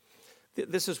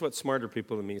 This is what smarter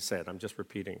people than me said. I'm just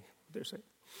repeating what they're saying.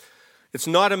 It's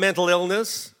not a mental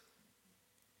illness,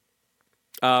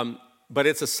 but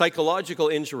it's a psychological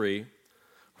injury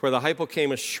where the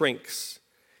hippocampus shrinks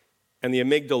and the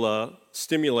amygdala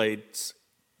stimulates,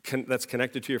 that's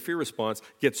connected to your fear response,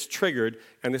 gets triggered,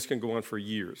 and this can go on for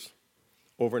years,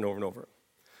 over and over and over.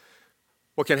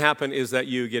 What can happen is that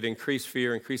you get increased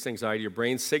fear, increased anxiety, your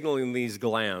brain's signaling these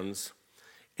glands,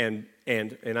 and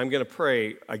I'm going to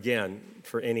pray again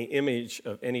for any image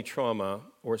of any trauma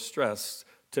or stress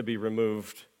to be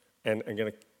removed, and I'm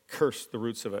going to curse the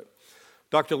roots of it.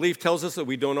 Dr. Leaf tells us that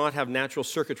we do not have natural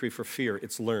circuitry for fear,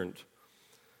 it's learned.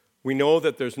 We know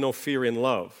that there's no fear in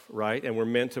love, right? And we're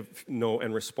meant to know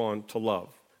and respond to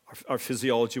love. Our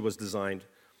physiology was designed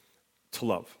to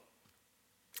love.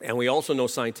 And we also know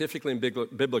scientifically and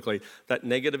biblically that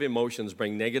negative emotions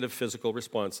bring negative physical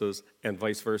responses and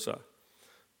vice versa.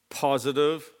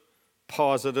 Positive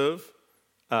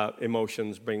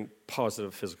emotions bring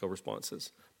positive physical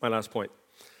responses. My last point.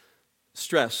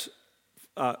 Stress,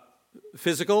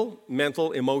 physical,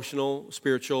 mental, emotional,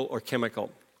 spiritual, or chemical.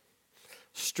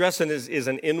 Stress is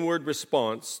an inward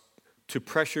response to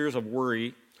pressures of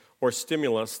worry or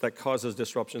stimulus that causes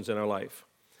disruptions in our life.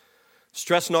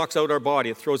 Stress knocks out our body.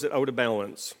 It throws it out of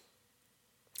balance.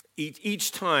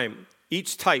 Each type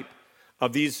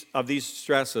of these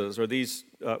stresses or these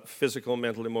physical,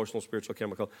 mental, emotional, spiritual,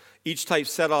 chemical, each type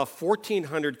set off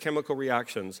 1,400 chemical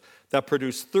reactions that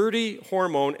produce 30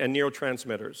 hormone and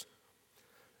neurotransmitters.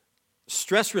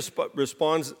 Stress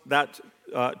responds that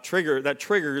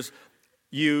triggers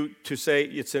you to say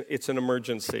it's an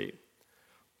emergency,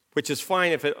 which is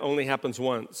fine if it only happens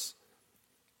once.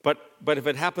 But if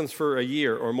it happens for a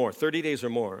year or more, 30 days or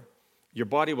more, your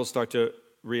body will start to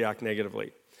react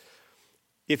negatively.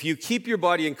 If you keep your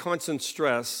body in constant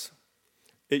stress,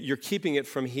 you're keeping it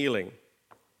from healing.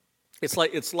 It's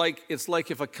like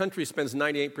if a country spends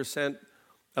 98%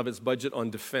 of its budget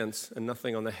on defense and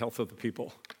nothing on the health of the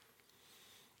people.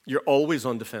 You're always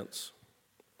on defense.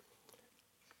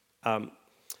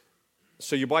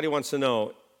 So your body wants to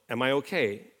know, am I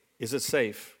okay? Is it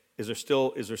safe? Is there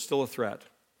still a threat?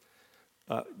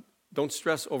 Don't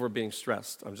stress over being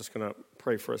stressed. I'm just going to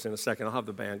pray for us in a second. I'll have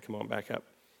the band come on back up.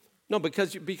 No,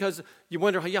 because you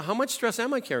wonder, how much stress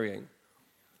am I carrying?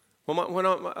 When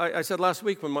I said last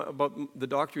week about the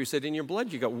doctor, he said, in your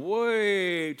blood you got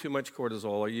way too much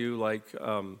cortisol. Are you like,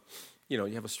 you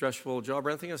have a stressful job or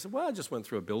anything? I said, well, I just went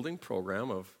through a building program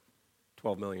of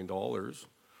 $12 million.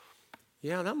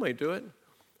 Yeah, that might do it.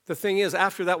 The thing is,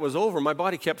 after that was over, my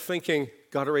body kept thinking,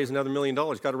 got to raise another $1 million,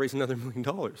 got to raise another $1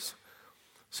 million.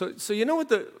 So you know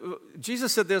what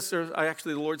Jesus said this, or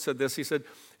the Lord said this. He said,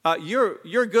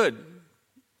 you're good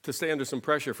to stay under some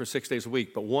pressure for 6 days a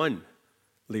week, but one,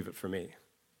 leave it for me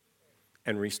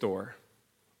and restore.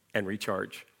 and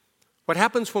recharge. What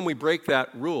happens when we break that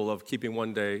rule of keeping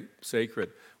one day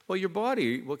sacred? Well, your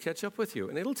body will catch up with you,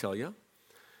 and it'll tell you.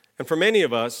 And for many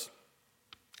of us,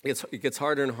 it gets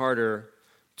harder and harder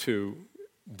to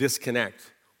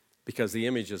disconnect because the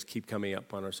images keep coming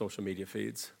up on our social media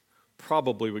feeds.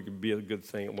 Probably would be a good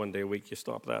thing one day a week you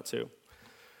stop that too.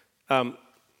 I'm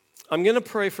going to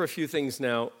pray for a few things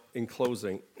now in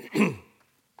closing.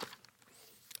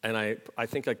 And I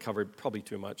think I covered probably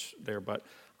too much there, but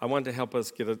I wanted to help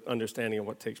us get an understanding of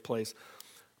what takes place.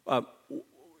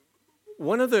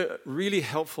 One of the really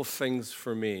helpful things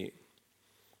for me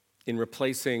in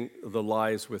replacing the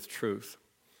lies with truth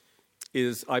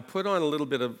is I put on a little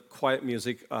bit of quiet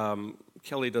music.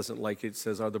 Kelly doesn't like it.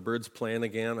 Says, "Are the birds playing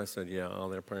again?" I said, "Yeah,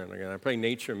 they're playing again." I play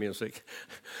nature music,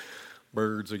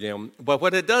 birds again. But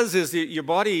what it does is your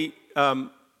body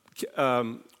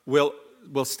will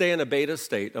stay in a beta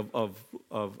state of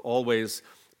always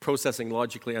processing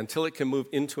logically until it can move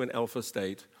into an alpha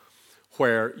state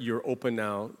where you're open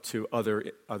now to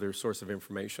other source of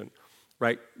information.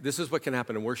 Right? This is what can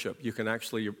happen in worship. You can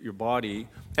actually, your body,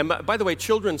 and by the way,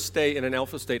 children stay in an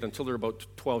alpha state until they're about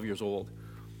 12 years old.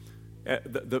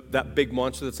 That big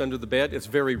monster that's under the bed, it's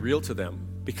very real to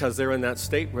them because they're in that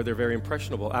state where they're very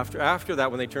impressionable. After that,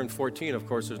 when they turn 14, of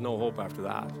course, there's no hope after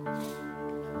that.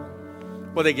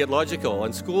 Well, they get logical,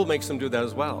 and school makes them do that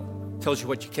as well. Tells you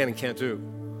what you can and can't do.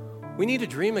 We need to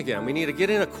dream again. We need to get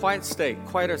in a quiet state,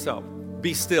 quiet ourselves,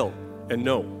 be still, and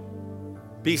know.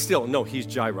 Be still. No, he's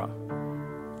Jireh.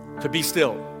 To be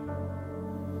still.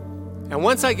 And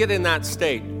once I get in that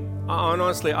state,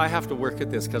 honestly, I have to work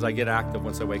at this because I get active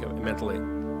once I wake up mentally.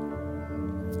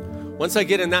 Once I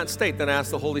get in that state, then I ask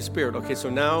the Holy Spirit, okay,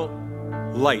 so now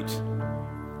light.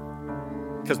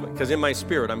 Because in my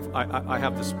spirit, I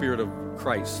have the Spirit of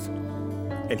Christ,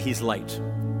 and He's light.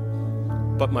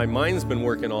 But my mind's been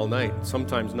working all night.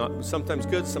 Sometimes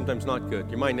good, sometimes not good.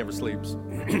 Your mind never sleeps.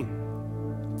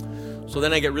 So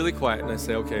then I get really quiet and I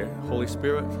say, okay, Holy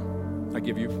Spirit, I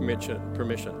give you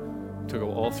permission to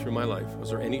go all through my life. Was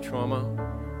there any trauma?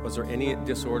 Was there any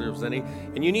disorder? Was any?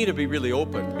 And you need to be really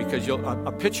open because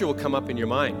a picture will come up in your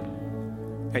mind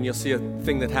and you'll see a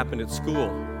thing that happened at school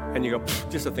and you go,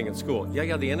 just a thing at school.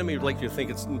 Yeah, the enemy would like you to think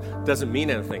it doesn't mean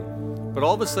anything. But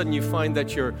all of a sudden you find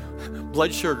that your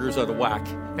blood sugar's out of whack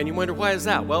and you wonder, why is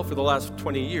that? Well, for the last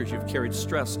 20 years, you've carried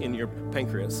stress in your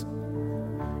pancreas.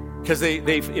 Because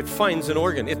it finds an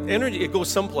organ. It goes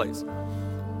someplace.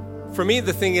 For me,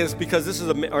 the thing is, because this is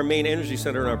our main energy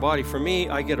center in our body, for me,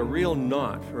 I get a real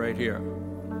knot right here.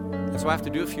 And so I have to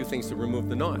do a few things to remove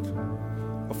the knot.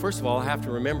 Well, first of all, I have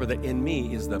to remember that in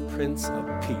me is the Prince of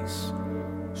Peace.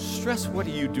 Stress, what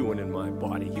are you doing in my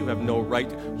body? You have no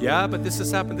right. Yeah, but this has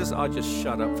happened. I'll just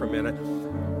shut up for a minute.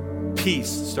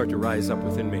 Peace start to rise up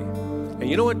within me. And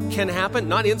you know what can happen?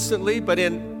 Not instantly, but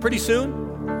pretty soon,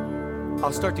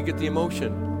 I'll start to get the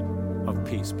emotion of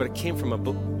peace, but it came from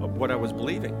what I was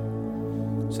believing.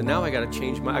 So now I got to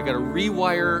I got to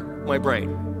rewire my brain.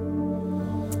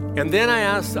 And then I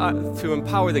asked to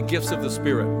empower the gifts of the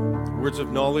Spirit, words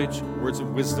of knowledge, words of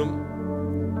wisdom.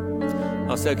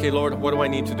 I'll say, okay, Lord, what do I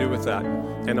need to do with that?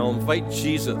 And I'll invite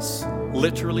Jesus,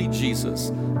 literally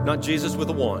Jesus, not Jesus with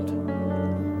a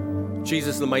wand,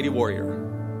 Jesus the mighty warrior,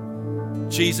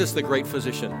 Jesus the great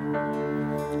physician.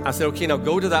 I said, okay, now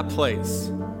go to that place.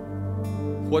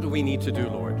 What do we need to do,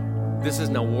 Lord? This is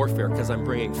now warfare because I'm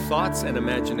bringing thoughts and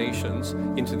imaginations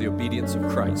into the obedience of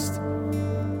Christ.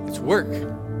 It's work.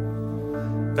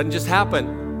 Doesn't just happen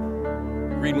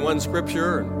reading one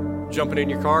scripture and jumping in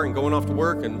your car and going off to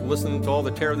work and listening to all the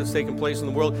terror that's taking place in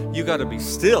the world. You got to be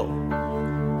still.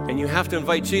 And you have to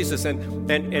invite Jesus. And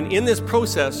in this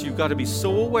process, you've got to be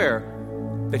so aware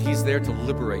that He's there to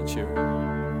liberate you.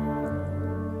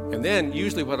 And then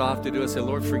usually what I'll have to do is say,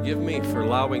 Lord, forgive me for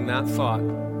allowing that thought,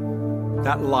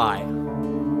 that lie,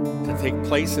 to take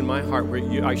place in my heart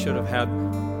where I should have had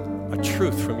a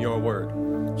truth from your word.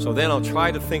 So then I'll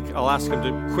try to think, I'll ask Him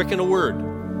to quicken a word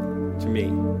to me.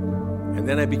 And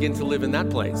then I begin to live in that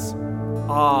place.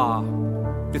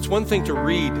 It's one thing to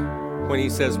read when He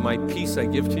says, my peace I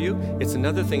give to you. It's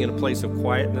another thing in a place of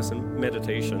quietness and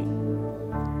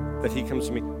meditation that He comes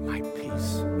to me, my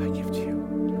peace I give to you.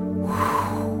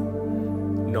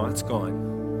 No, it's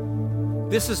gone.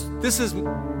 This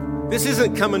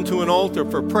isn't coming to an altar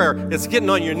for prayer. It's getting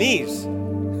on your knees.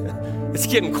 It's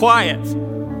getting quiet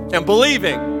and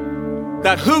believing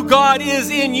that who God is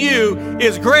in you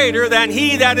is greater than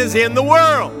he that is in the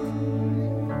world.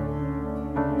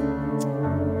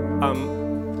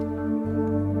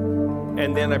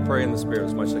 And then I pray in the Spirit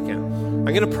as much as I can. I'm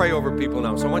going to pray over people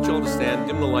now. So I want you all to stand.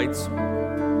 Dim the lights,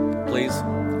 please.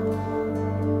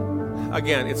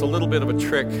 again, it's a little bit of a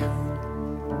trick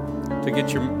to get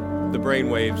the brain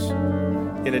waves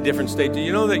in a different state. Do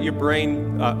you know that your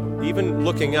brain, even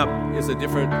looking up, is a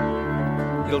different,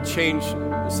 it'll change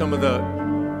some of the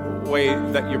way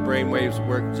that your brain waves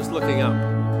work. Just looking up,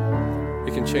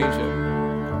 it can change it.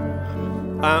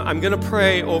 I'm going to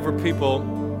pray over people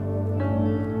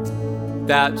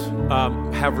that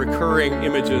have recurring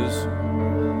images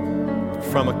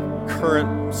from a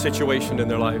current situation in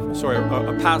their life,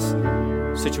 a past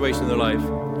situation in their life.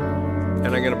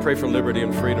 And I'm going to pray for liberty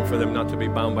and freedom for them not to be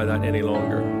bound by that any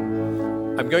longer.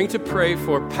 I'm going to pray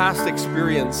for past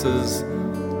experiences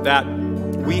that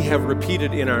we have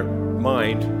repeated in our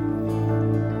mind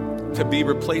to be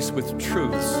replaced with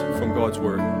truths from God's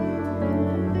Word.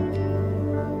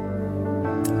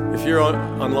 If you're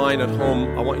online at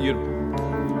home, I want you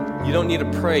don't need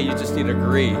to pray, you just need to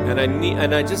agree.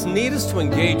 And I just need us to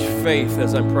engage faith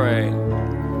as I'm praying.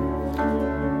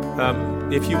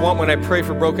 If you want, when I pray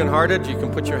for brokenhearted, you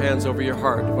can put your hands over your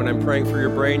heart. When I'm praying for your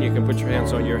brain, you can put your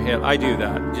hands on your head. I do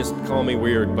that. Just call me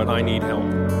weird, but I need help.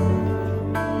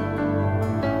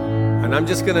 And I'm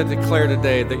just going to declare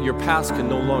today that your past can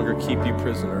no longer keep you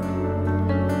prisoner.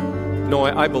 No,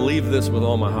 I believe this with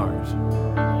all my heart.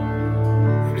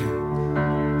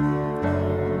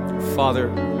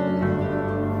 Father,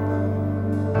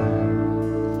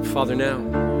 now.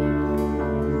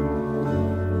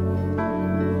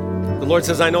 The Lord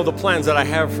says, I know the plans that I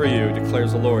have for you,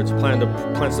 declares the Lord. It's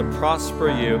plans to prosper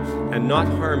you and not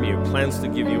harm you, plans to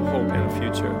give you hope and a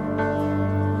future.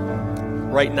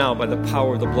 Right now, by the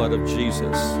power of the blood of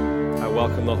Jesus, I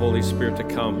welcome the Holy Spirit to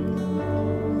come.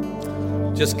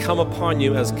 Just come upon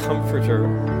you as comforter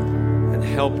and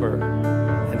helper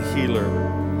and healer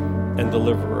and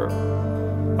deliverer.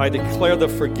 I declare the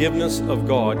forgiveness of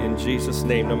God in Jesus'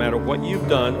 name, no matter what you've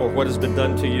done or what has been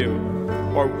done to you.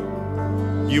 Or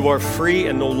you are free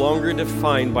and no longer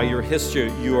defined by your history.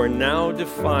 You are now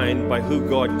defined by who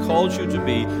God calls you to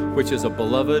be, which is a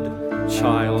beloved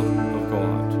child of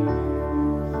God.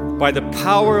 By the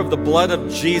power of the blood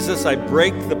of Jesus, I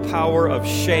break the power of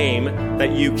shame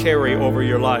that you carry over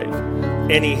your life.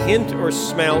 Any hint or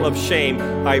smell of shame,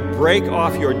 I break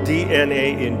off your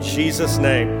DNA in Jesus'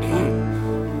 name.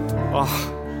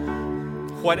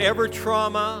 Whatever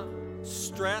trauma,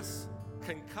 stress,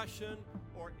 concussion,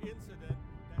 or incident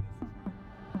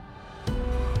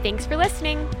Thanks for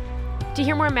listening. To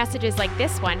hear more messages like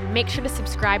this one, make sure to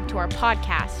subscribe to our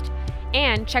podcast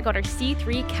and check out our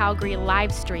C3 Calgary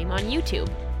live stream on YouTube.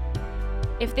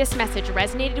 If this message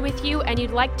resonated with you and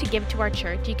you'd like to give to our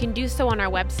church, you can do so on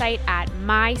our website at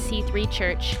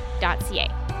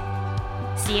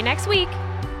myc3church.ca. See you next week.